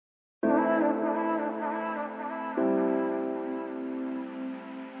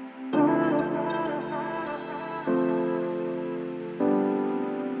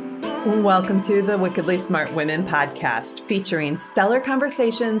Welcome to the Wickedly Smart Women podcast, featuring stellar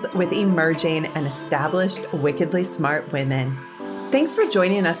conversations with emerging and established wickedly smart women. Thanks for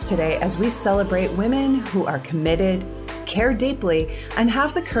joining us today as we celebrate women who are committed, care deeply, and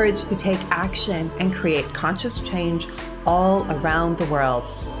have the courage to take action and create conscious change all around the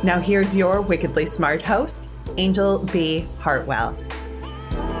world. Now here's your wickedly smart host, Angel B. Hartwell.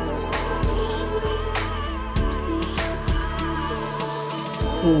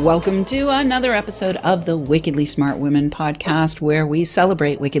 Welcome to another episode of the Wickedly Smart Women podcast, where we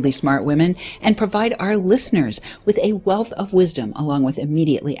celebrate wickedly smart women and provide our listeners with a wealth of wisdom along with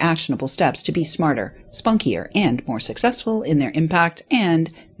immediately actionable steps to be smarter, spunkier, and more successful in their impact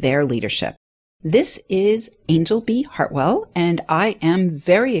and their leadership. This is Angel B. Hartwell, and I am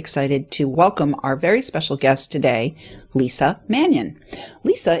very excited to welcome our very special guest today, Lisa Mannion.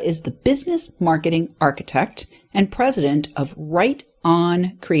 Lisa is the business marketing architect and president of Right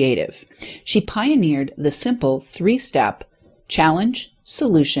On Creative. She pioneered the simple three-step challenge,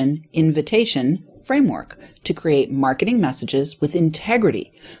 solution, invitation framework to create marketing messages with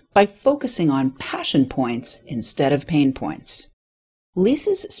integrity by focusing on passion points instead of pain points.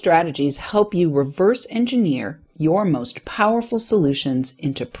 Lisa's strategies help you reverse engineer your most powerful solutions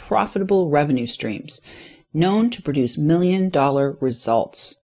into profitable revenue streams, known to produce million-dollar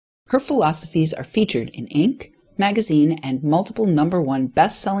results. Her philosophies are featured in Inc. magazine and multiple #1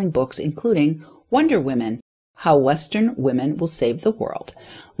 best-selling books, including Wonder Women: How Western Women Will Save the World.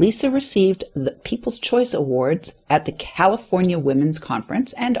 Lisa received the People's Choice Awards at the California Women's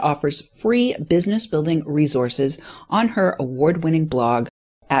Conference and offers free business building resources on her award-winning blog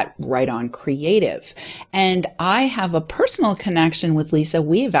at Right On Creative. And I have a personal connection with Lisa.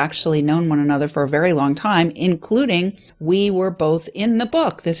 We've actually known one another for a very long time, including we were both in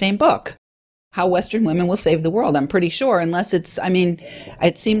the same book. How Western Women Will Save the World. I'm pretty sure, unless it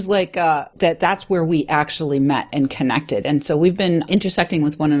seems like that's where we actually met and connected. And so we've been intersecting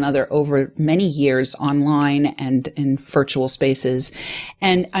with one another over many years online and in virtual spaces.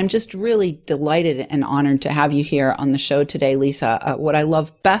 And I'm just really delighted and honored to have you here on the show today, Lisa. What I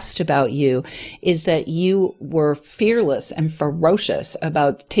love best about you is that you were fearless and ferocious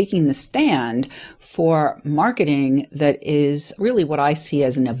about taking the stand for marketing that is really what I see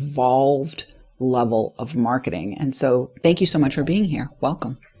as an evolved level of marketing. And so thank you so much for being here.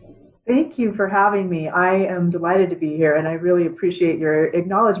 Welcome. Thank you for having me. I am delighted to be here, and I really appreciate your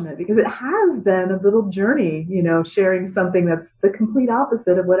acknowledgement because it has been a little journey, sharing something that's the complete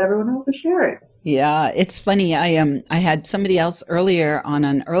opposite of what everyone else is sharing. Yeah, it's funny. I had somebody else earlier on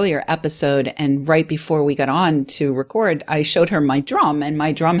an earlier episode, and right before we got on to record, I showed her my drum, and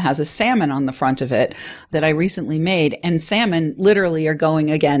my drum has a salmon on the front of it that I recently made. And salmon literally are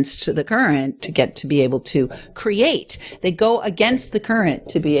going against the current to be able to create. They go against the current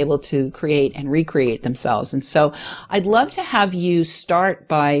to be able to create and recreate themselves. And so I'd love to have you start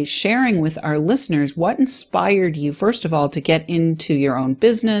by sharing with our listeners what inspired you, first of all, to get into your own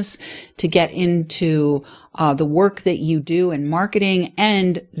business, to get into the work that you do in marketing,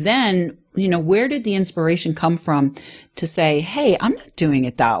 and then, where did the inspiration come from to say, hey, I'm not doing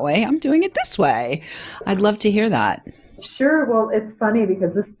it that way, I'm doing it this way? I'd love to hear that. Sure. Well, it's funny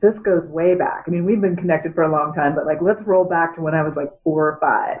because this goes way back. We've been connected for a long time, but let's roll back to when I was 4 or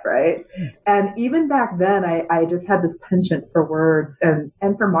 5, right? And even back then, I just had this penchant for words and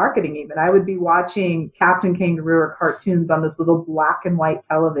for marketing even. I would be watching Captain Kangaroo or cartoons on this little black and white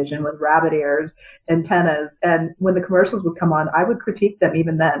television with rabbit ears, antennas. And when the commercials would come on, I would critique them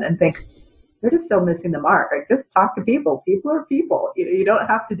even then and think, they're just so missing the mark. Just talk to people. People are people. You don't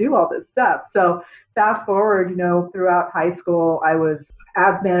have to do all this stuff. So fast forward, throughout high school, I was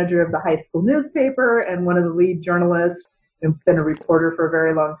ads manager of the high school newspaper and one of the lead journalists. I've been a reporter for a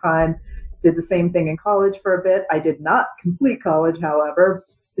very long time. Did the same thing in college for a bit. I did not complete college, however.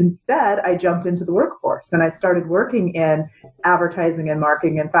 Instead, I jumped into the workforce and I started working in advertising and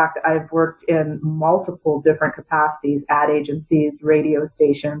marketing. In fact, I've worked in multiple different capacities, ad agencies, radio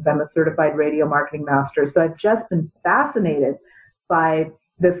stations. I'm a certified radio marketing master. So I've just been fascinated by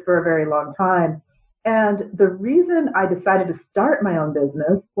this for a very long time. And the reason I decided to start my own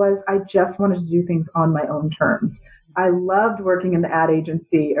business was I just wanted to do things on my own terms. I loved working in the ad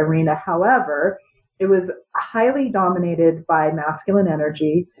agency arena. However, it was highly dominated by masculine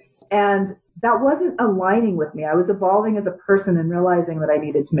energy, and that wasn't aligning with me. I was evolving as a person and realizing that I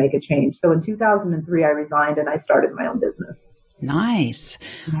needed to make a change. So in 2003, I resigned and I started my own business. Nice.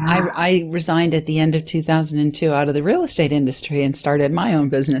 Yeah. I resigned at the end of 2002 out of the real estate industry and started my own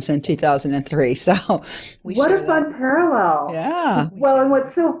business in 2003. So what a fun parallel. Yeah. Well, and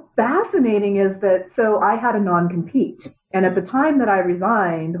what's so fascinating is that, so I had a non-compete. And at the time that I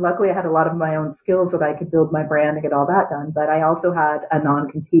resigned, luckily I had a lot of my own skills that I could build my brand and get all that done. But I also had a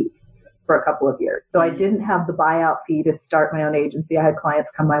non-compete for a couple of years. So I didn't have the buyout fee to start my own agency. I had clients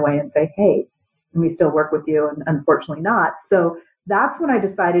come my way and say, hey, can we still work with you? And unfortunately not. So that's when I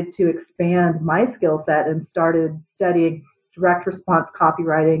decided to expand my skill set and started studying direct response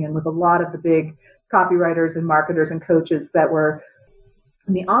copywriting, and with a lot of the big copywriters and marketers and coaches that were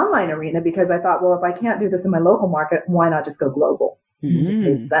in the online arena, because I thought, well, if I can't do this in my local market, why not just go global? It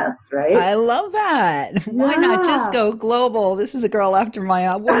makes sense, right? I love that. Why not just go global? This is a girl after my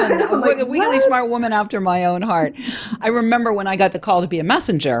own woman, a Wiggly Smart woman after my own heart. I remember when I got the call to be a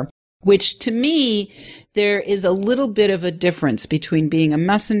messenger, which to me, there is a little bit of a difference between being a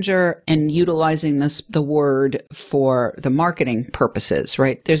messenger and utilizing the word for the marketing purposes,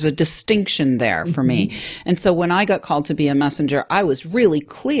 right? There's a distinction there for me. And so when I got called to be a messenger, I was really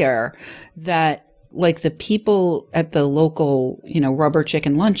clear that like the people at the local, rubber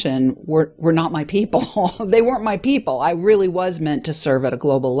chicken luncheon were not my people. They weren't my people. I really was meant to serve at a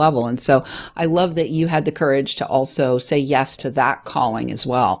global level. And so I love that you had the courage to also say yes to that calling as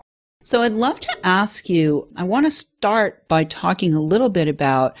well. So I'd love to ask you, I want to start by talking a little bit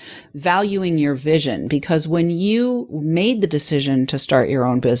about valuing your vision, because when you made the decision to start your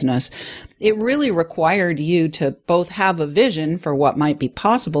own business, it really required you to both have a vision for what might be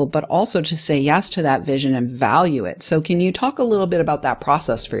possible, but also to say yes to that vision and value it. So can you talk a little bit about that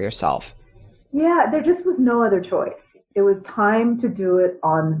process for yourself? Yeah, there just was no other choice. It was time to do it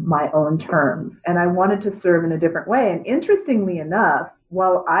on my own terms, and I wanted to serve in a different way. And interestingly enough,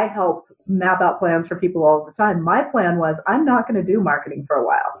 while I help map out plans for people all the time, my plan was I'm not going to do marketing for a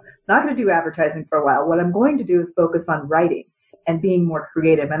while, not going to do advertising for a while. What I'm going to do is focus on writing and being more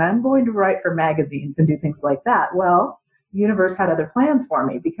creative, and I'm going to write for magazines and do things like that. Well, the universe had other plans for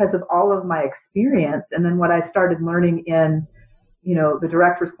me because of all of my experience, and then what I started learning in, the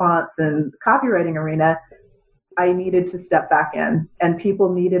direct response and copywriting arena. I needed to step back in, and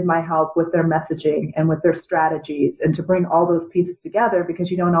people needed my help with their messaging and with their strategies, and to bring all those pieces together,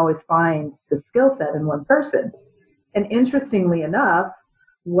 because you don't always find the skill set in one person. And interestingly enough,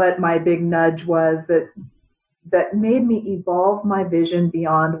 what my big nudge was that made me evolve my vision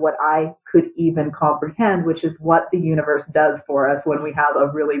beyond what I could even comprehend, which is what the universe does for us when we have a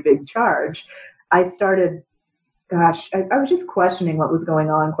really big charge. I started, I was just questioning what was going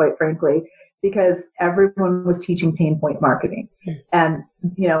on, quite frankly, because everyone was teaching pain point marketing. And,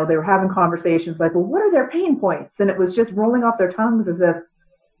 they were having conversations like, well, what are their pain points? And it was just rolling off their tongues as if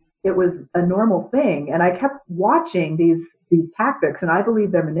it was a normal thing. And I kept watching these tactics, and I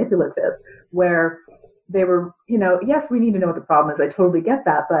believe they're manipulative, where they were, yes, we need to know what the problem is. I totally get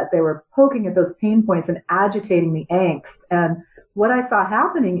that. But they were poking at those pain points and agitating the angst. And what I saw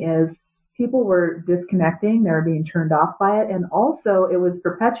happening is people were disconnecting, they were being turned off by it, and also it was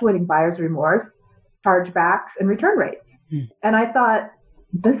perpetuating buyer's remorse, chargebacks, and return rates. And I thought,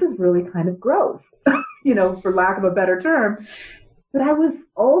 this is really kind of gross, for lack of a better term. But I was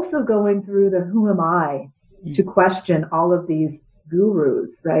also going through the who am I to question all of these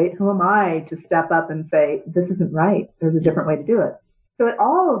gurus, right? Who am I to step up and say, this isn't right, there's a different way to do it? So it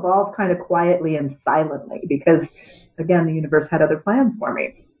all evolved kind of quietly and silently because, again, the universe had other plans for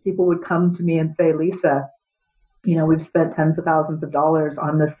me. People would come to me and say, Lisa, we've spent tens of thousands of dollars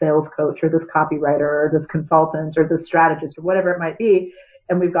on this sales coach or this copywriter or this consultant or this strategist or whatever it might be.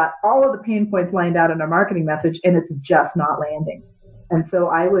 And we've got all of the pain points lined out in our marketing message, and it's just not landing. And so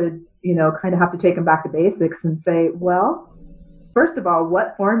I would, kind of have to take them back to basics and say, well, first of all,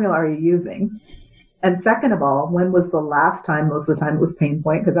 what formula are you using? And second of all, when was the last time? Most of the time it was pain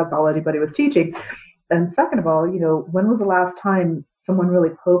point, because that's all anybody was teaching. And second of all, when was the last time someone really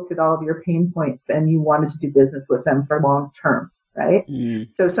poked at all of your pain points and you wanted to do business with them for long term, right?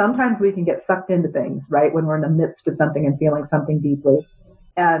 So sometimes we can get sucked into things, right, when we're in the midst of something and feeling something deeply.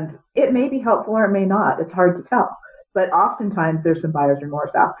 And it may be helpful or it may not. It's hard to tell. But oftentimes there's some buyer's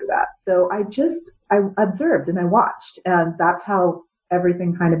remorse after that. So I observed and I watched, and that's how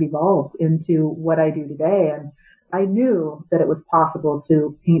everything kind of evolved into what I do today. And I knew that it was possible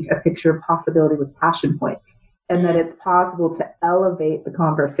to paint a picture of possibility with passion points, and that it's possible to elevate the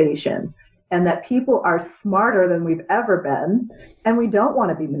conversation, and that people are smarter than we've ever been, and we don't want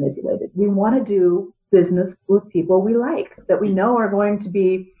to be manipulated. We want to do business with people we like, that we know are going to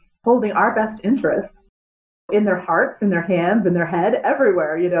be holding our best interests in their hearts, in their hands, in their head,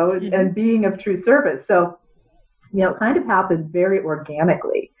 everywhere, and being of true service. So it kind of happened very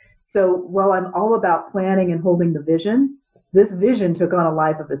organically. So while I'm all about planning and holding the vision, this vision took on a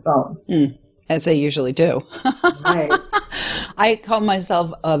life of its own. As they usually do. Right. I call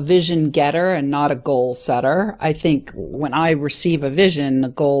myself a vision getter and not a goal setter. I think when I receive a vision, the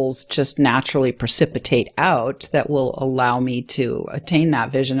goals just naturally precipitate out that will allow me to attain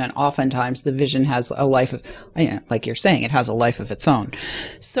that vision. And oftentimes the vision has a life of, like you're saying, it has a life of its own.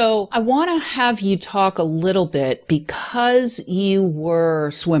 So I want to have you talk a little bit, because you were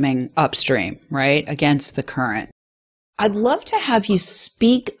swimming upstream, right, against the current. I'd love to have you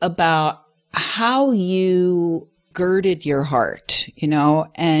speak about how you girded your heart,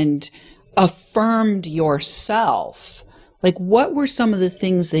 and affirmed yourself. Like, what were some of the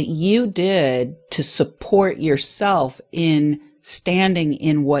things that you did to support yourself in standing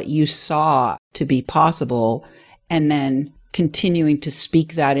in what you saw to be possible, and then continuing to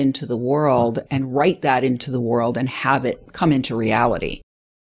speak that into the world and write that into the world and have it come into reality?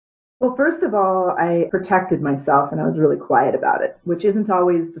 Well, first of all, I protected myself, and I was really quiet about it, which isn't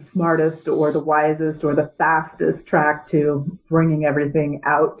always the smartest or the wisest or the fastest track to bringing everything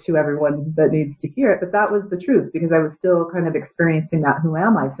out to everyone that needs to hear it. But that was the truth, because I was still kind of experiencing that who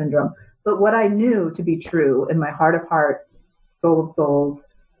am I syndrome. But what I knew to be true in my heart of hearts, soul of souls,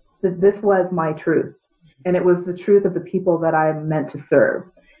 that this was my truth. And it was the truth of the people that I'm meant to serve.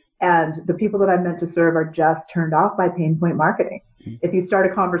 And the people that I'm meant to serve are just turned off by pain point marketing. If you start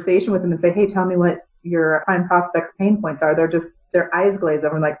a conversation with them and say, hey, tell me what your prime prospects' pain points are, their eyes glaze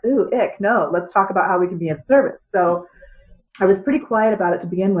over and like, ooh, ick, no, let's talk about how we can be of service. So I was pretty quiet about it to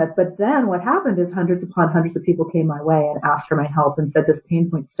begin with. But then what happened is hundreds upon hundreds of people came my way and asked for my help and said, this pain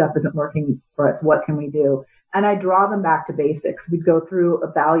point stuff isn't working for us. What can we do? And I draw them back to basics. We'd go through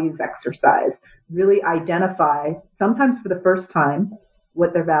a values exercise, really identify, sometimes for the first time,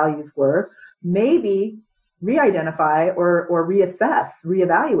 what their values were, maybe re-identify or reassess,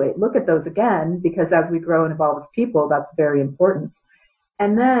 reevaluate, look at those again, because as we grow and evolve as people, that's very important.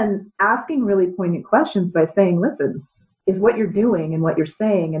 And then asking really poignant questions by saying, listen, is what you're doing and what you're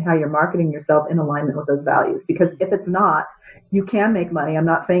saying and how you're marketing yourself in alignment with those values? Because if it's not, you can make money. I'm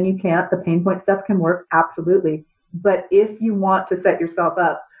not saying you can't. The pain point stuff can work, absolutely. But if you want to set yourself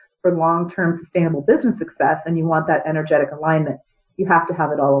up for long-term sustainable business success and you want that energetic alignment, you have to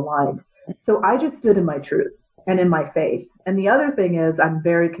have it all aligned. So I just stood in my truth and in my faith. And the other thing is I'm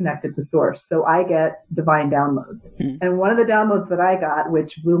very connected to source. So I get divine downloads. And one of the downloads that I got,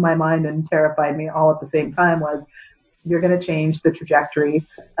 which blew my mind and terrified me all at the same time, was you're going to change the trajectory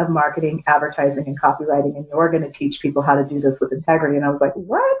of marketing, advertising, and copywriting, and you're going to teach people how to do this with integrity. And I was like,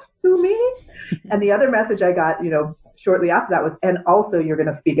 what? Who, me? And the other message I got, shortly after that was, and also you're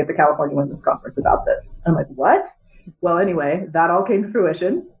going to speak at the California Women's Conference about this. I'm like, what? Well, anyway, that all came to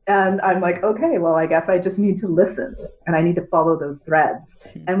fruition. And I'm like, okay, well, I guess I just need to listen and I need to follow those threads.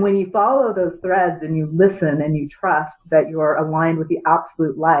 And when you follow those threads and you listen and you trust that you're aligned with the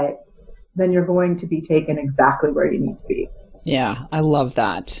absolute light, then you're going to be taken exactly where you need to be. Yeah, I love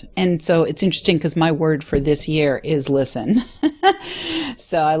that. And so it's interesting because my word for this year is listen.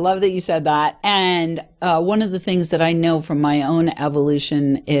 So I love that you said that. And one of the things that I know from my own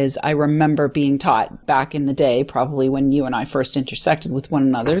evolution is I remember being taught back in the day, probably when you and I first intersected with one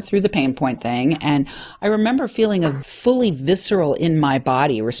another through the pain point thing. And I remember feeling a fully visceral in my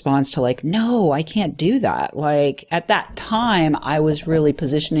body response to like, no, I can't do that. Like at that time, I was really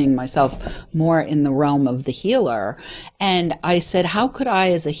positioning myself more in the realm of the healer. And I said, how could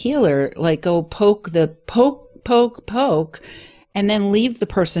I as a healer, like go poke, and then leave the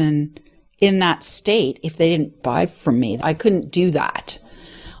person in that state if they didn't buy from me? I couldn't do that.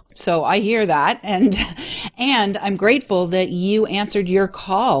 So I hear that. And I'm grateful that you answered your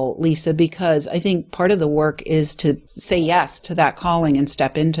call, Lisa, because I think part of the work is to say yes to that calling and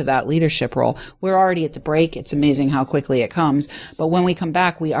step into that leadership role. We're already at the break. It's amazing how quickly it comes. But when we come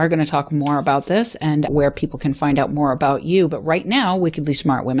back, we are going to talk more about this and where people can find out more about you. But right now, Wickedly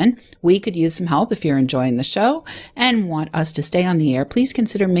Smart Women, we could use some help. If you're enjoying the show and want us to stay on the air, please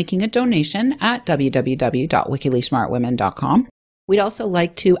consider making a donation at www.wickedlysmartwomen.com. We'd also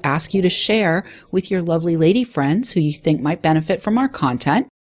like to ask you to share with your lovely lady friends who you think might benefit from our content.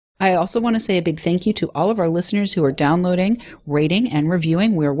 I also want to say a big thank you to all of our listeners who are downloading, rating, and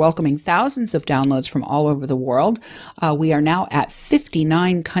reviewing. We're welcoming thousands of downloads from all over the world. We are now at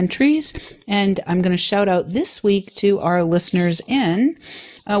 59 countries. And I'm going to shout out this week to our listeners in,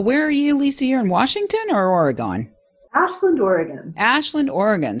 where are you, Lisa? You're in Washington or Oregon? Ashland, Oregon. Ashland,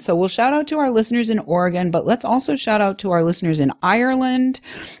 Oregon. So we'll shout out to our listeners in Oregon, but let's also shout out to our listeners in Ireland,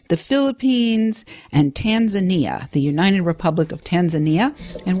 the Philippines, and Tanzania, the United Republic of Tanzania.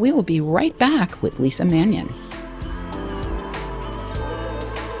 And we will be right back with Lisa Mannion.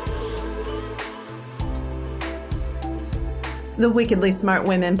 The Wickedly Smart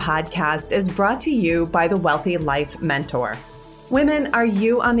Women podcast is brought to you by the Wealthy Life Mentor. Women, are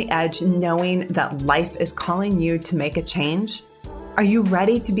you on the edge knowing that life is calling you to make a change? Are you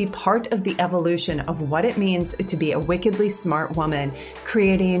ready to be part of the evolution of what it means to be a wickedly smart woman,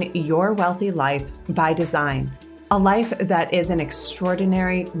 creating your wealthy life by design? A life that is an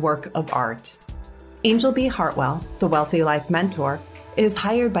extraordinary work of art. Angel B. Hartwell, the Wealthy Life Mentor, is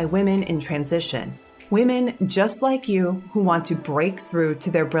hired by women in transition. Women just like you who want to break through to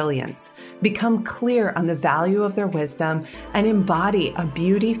their brilliance, become clear on the value of their wisdom, and embody a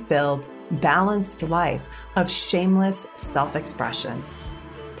beauty-filled, balanced life of shameless self-expression.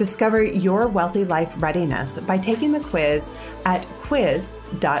 Discover your wealthy life readiness by taking the quiz at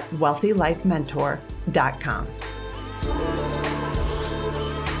quiz.wealthylifementor.com.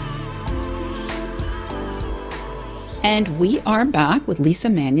 And we are back with Lisa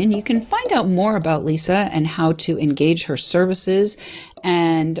Mannion. You can find out more about Lisa and how to engage her services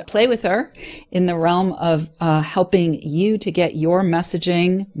and play with her in the realm of helping you to get your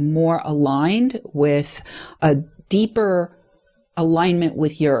messaging more aligned with a deeper alignment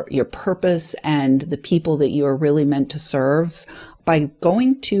with your purpose and the people that you are really meant to serve by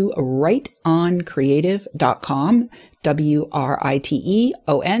going to writeoncreative.com,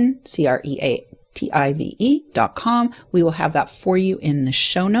 WRITEONCREATIVE.com. We will have that for you in the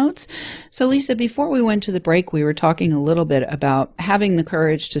show notes. So Lisa, before we went to the break, we were talking a little bit about having the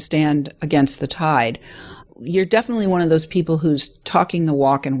courage to stand against the tide. You're definitely one of those people who's talking the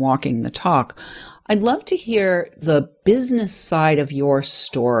walk and walking the talk. I'd love to hear the business side of your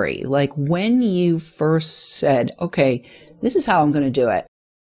story. Like when you first said, okay, this is how I'm going to do it.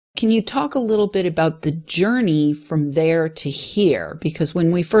 Can you talk a little bit about the journey from there to here? Because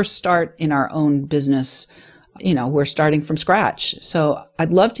when we first start in our own business, we're starting from scratch. So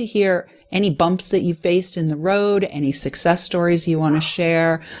I'd love to hear any bumps that you faced in the road, any success stories you want to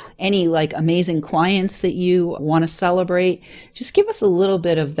share, any amazing clients that you want to celebrate. Just give us a little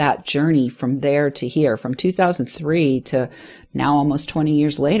bit of that journey from there to here, from 2003 to now almost 20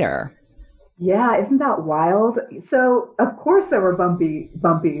 years later. Yeah, isn't that wild? So, of course, there were bumpy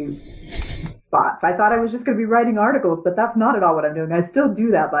spots. I thought I was just going to be writing articles, but that's not at all what I'm doing. I still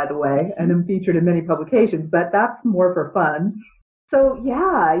do that, by the way, and I'm featured in many publications, but that's more for fun. So,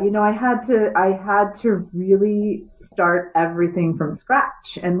 yeah, I had to really start everything from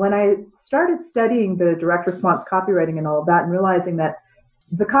scratch. And when I started studying the direct response copywriting and all of that and realizing that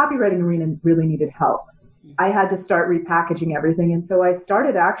the copywriting arena really needed help, I had to start repackaging everything. And so I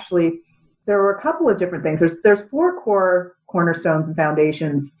started there were a couple of different things. There's 4 core cornerstones and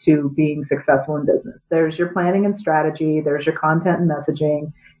foundations to being successful in business. There's your planning and strategy, there's your content and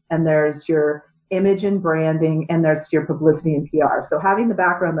messaging, and there's your image and branding, and there's your publicity and PR. So having the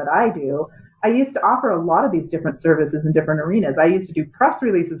background that I do, I used to offer a lot of these different services in different arenas. I used to do press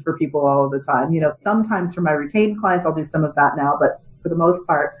releases for people all of the time. Sometimes for my retained clients, I'll do some of that now, but for the most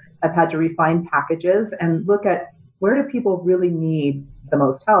part, I've had to refine packages and look at where do people really need the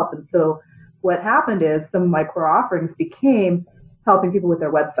most help. And so what happened is some of my core offerings became helping people with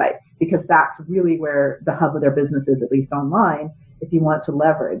their websites, because that's really where the hub of their business is, at least online, if you want to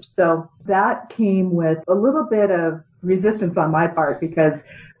leverage. So that came with a little bit of resistance on my part, because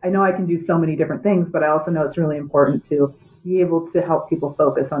I know I can do so many different things, but I also know it's really important to be able to help people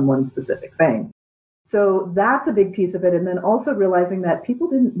focus on one specific thing. So that's a big piece of it. And then also realizing that people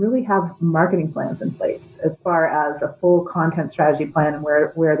didn't really have marketing plans in place as far as a full content strategy plan and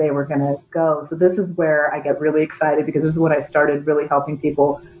where they were going to go. So this is where I get really excited, because this is when I started really helping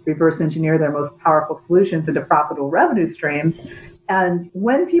people reverse engineer their most powerful solutions into profitable revenue streams. And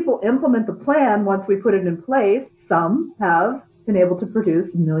when people implement the plan, once we put it in place, some have been able to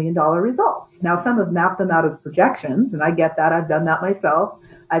produce $1 million results. Now, some have mapped them out as projections, and I get that. I've done that myself.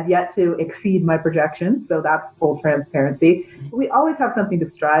 I've yet to exceed my projections, so that's full transparency. But we always have something to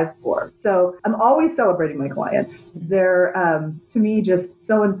strive for. So I'm always celebrating my clients. They're, to me, just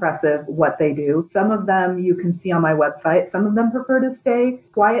so impressive what they do. Some of them you can see on my website. Some of them prefer to stay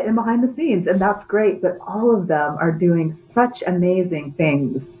quiet and behind the scenes, and that's great. But all of them are doing such amazing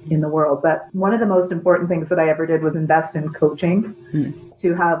things in the world. But one of the most important things that I ever did was invest in coaching,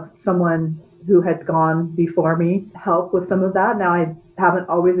 to have someone who had gone before me help with some of that. Now, I haven't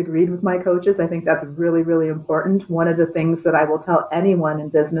always agreed with my coaches. I think that's really, really important. One of the things that I will tell anyone in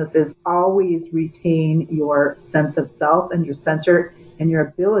business is always retain your sense of self and your center and your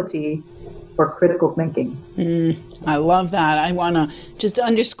ability for critical thinking. I love that. I want to just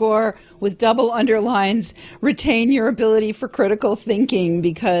underscore with double underlines, retain your ability for critical thinking,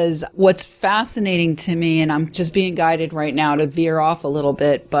 because what's fascinating to me, and I'm just being guided right now to veer off a little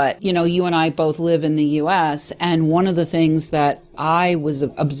bit, but you and I both live in the US, and one of the things that I was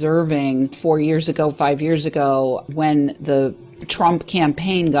observing 4 years ago, 5 years ago, when the Trump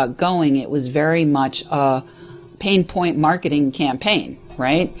campaign got going, it was very much a pain point marketing campaign,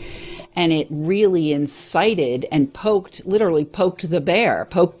 right? And it really incited and literally poked the bear,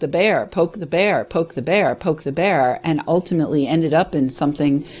 and ultimately ended up in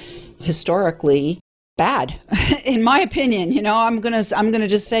something historically bad, in my opinion. I'm gonna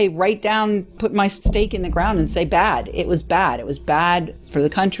just say put my stake in the ground and say bad. It was bad. It was bad for the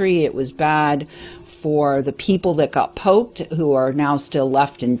country. It was bad for the people that got poked, who are now still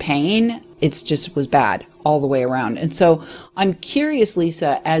left in pain. It just was bad all the way around. And so I'm curious,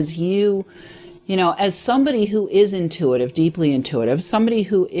 Lisa, as as somebody who is intuitive, deeply intuitive, somebody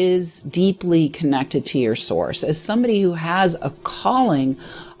who is deeply connected to your source, as somebody who has a calling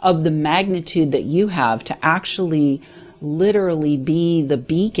of the magnitude that you have to actually literally be the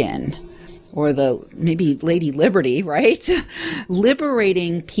beacon, or maybe Lady Liberty, right?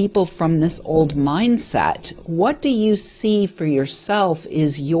 Liberating people from this old mindset. What do you see for yourself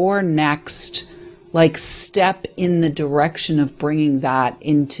is your next step in the direction of bringing that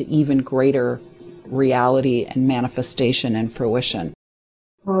into even greater reality and manifestation and fruition?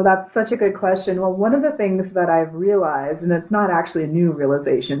 Oh, that's such a good question. Well, one of the things that I've realized, and it's not actually a new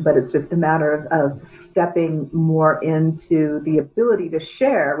realization, but it's just a matter of stepping more into the ability to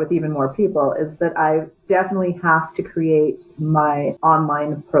share with even more people, is that I definitely have to create my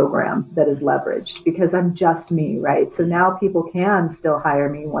online program that is leveraged, because I'm just me, right? So now people can still hire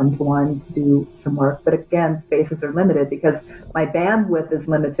me one-to-one to do some work, but again, spaces are limited because my bandwidth is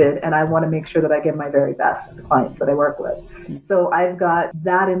limited, and I want to make sure that I give my very best to the clients that I work with. So I've got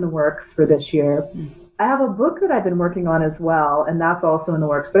that in the works for this year. I have a book that I've been working on as well, and that's also in the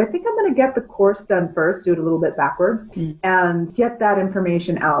works. But I think I'm going to get the course done first, do it a little bit backwards, and get that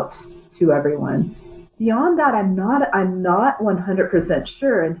information out to everyone. Beyond that, I'm not 100%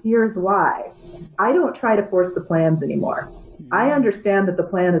 sure, and here's why. I don't try to force the plans anymore. I understand that the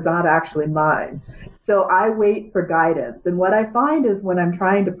plan is not actually mine. So I wait for guidance. And what I find is when I'm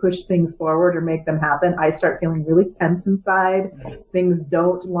trying to push things forward or make them happen, I start feeling really tense inside. Things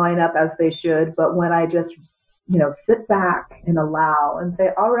don't line up as they should. But when I just, sit back and allow and say,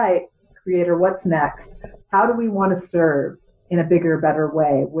 all right, Creator, what's next? How do we want to serve in a bigger, better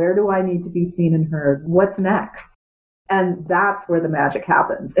way? Where do I need to be seen and heard? What's next? And that's where the magic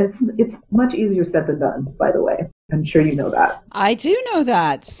happens. It's much easier said than done, by the way. I'm sure you know that. I do know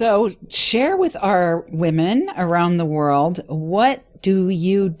that. So share with our women around the world, what do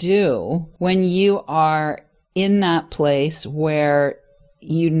you do when you are in that place where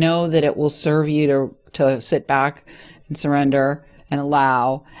you know that it will serve you to sit back and surrender and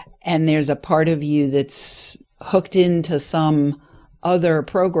allow, and there's a part of you that's hooked into some other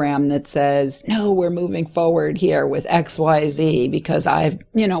program that says, no, we're moving forward here with XYZ because I've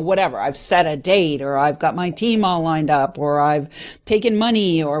set a date, or I've got my team all lined up, or I've taken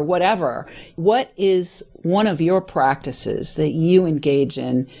money, or whatever. What is one of your practices that you engage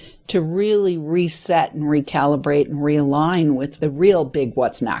in to really reset and recalibrate and realign with the real big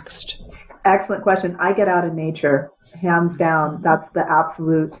what's next? Excellent question. I get out in nature. Hands down, that's the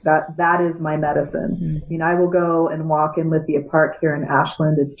absolute, that is my medicine. I will go and walk in Lithia Park here in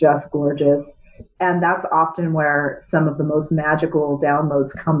Ashland. It's just gorgeous. And that's often where some of the most magical downloads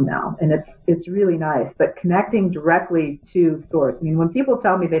come now. And it's really nice. But connecting directly to source. When people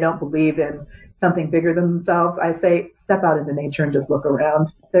tell me they don't believe in something bigger than themselves, I say, step out into nature and just look around.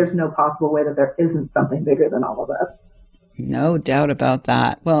 There's no possible way that there isn't something bigger than all of us. No doubt about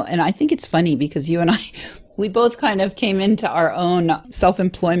that. Well, and I think it's funny because you and I, we both kind of came into our own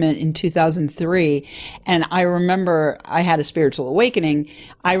self-employment in 2003. And I remember I had a spiritual awakening.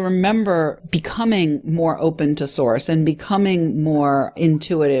 I remember becoming more open to source and becoming more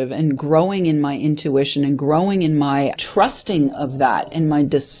intuitive and growing in my intuition and growing in my trusting of that and my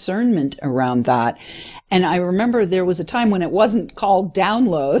discernment around that. And I remember there was a time when it wasn't called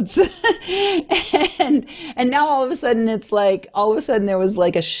downloads. and now all of a sudden there was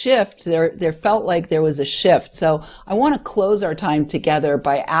like a shift. There felt like there was a shift. So I want to close our time together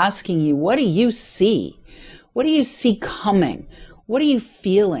by asking you, what do you see? What do you see coming? What are you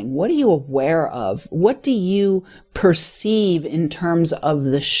feeling? What are you aware of? What do you perceive in terms of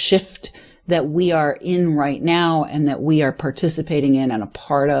the shift that we are in right now and that we are participating in and a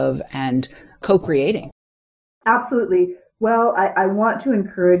part of and co-creating? Absolutely. Well, I want to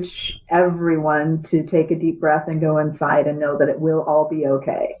encourage everyone to take a deep breath and go inside and know that it will all be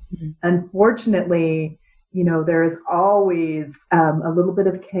okay. Mm-hmm. Unfortunately, there is always a little bit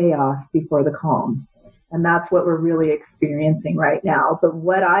of chaos before the calm. And that's what we're really experiencing right now. But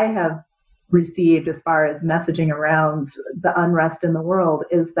what I have received as far as messaging around the unrest in the world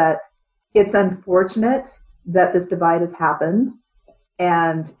is that it's unfortunate that this divide has happened.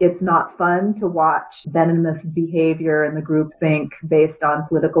 And it's not fun to watch venomous behavior and the groupthink based on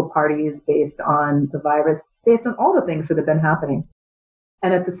political parties, based on the virus, based on all the things that have been happening.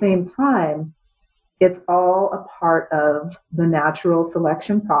 And at the same time, it's all a part of the natural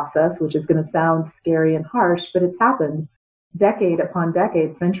selection process, which is going to sound scary and harsh, but it's happened decade upon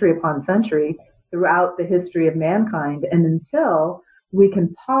decade, century upon century throughout the history of mankind. And until we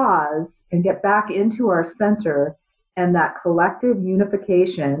can pause and get back into our center and that collective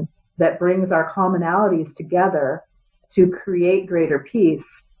unification that brings our commonalities together to create greater peace,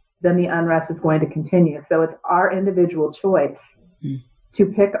 then the unrest is going to continue. So it's our individual choice to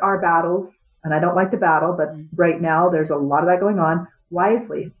pick our battles. And I don't like to battle, but right now there's a lot of that going on,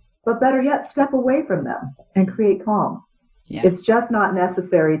 wisely. But better yet, step away from them and create calm. Yeah. It's just not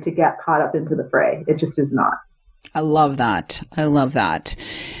necessary to get caught up into the fray. It just is not. I love that. I love that.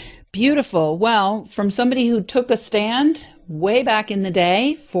 Beautiful. Well, from somebody who took a stand way back in the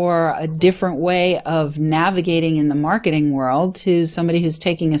day for a different way of navigating in the marketing world to somebody who's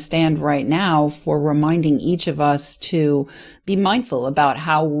taking a stand right now for reminding each of us to be mindful about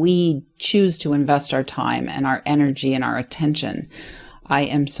how we choose to invest our time and our energy and our attention. I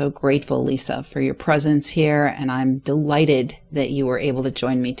am so grateful, Lisa, for your presence here, and I'm delighted that you were able to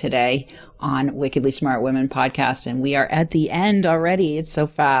join me today on Wickedly Smart Women podcast. And we are at the end already. It's so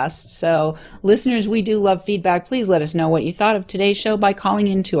fast. So listeners, we do love feedback. Please let us know what you thought of today's show by calling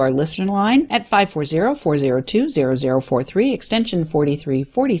into our listener line at 540-402-0043, extension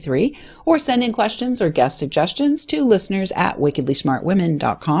 4343, or send in questions or guest suggestions to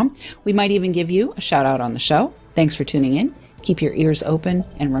listeners@wickedlysmartwomen.com. We might even give you a shout out on the show. Thanks for tuning in. Keep your ears open,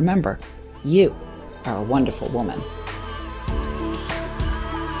 and remember, you are a wonderful woman.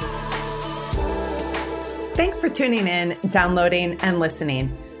 Thanks for tuning in, downloading, and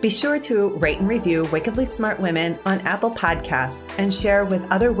listening. Be sure to rate and review Wickedly Smart Women on Apple Podcasts and share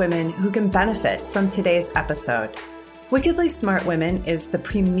with other women who can benefit from today's episode. Wickedly Smart Women is the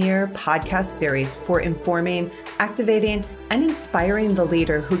premier podcast series for informing, activating, and inspiring the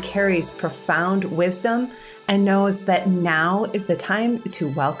leader who carries profound wisdom and knows that now is the time to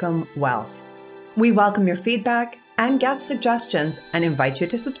welcome wealth. We welcome your feedback and guest suggestions and invite you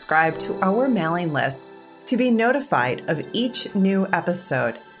to subscribe to our mailing list to be notified of each new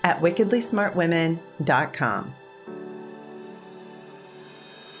episode at wickedlysmartwomen.com.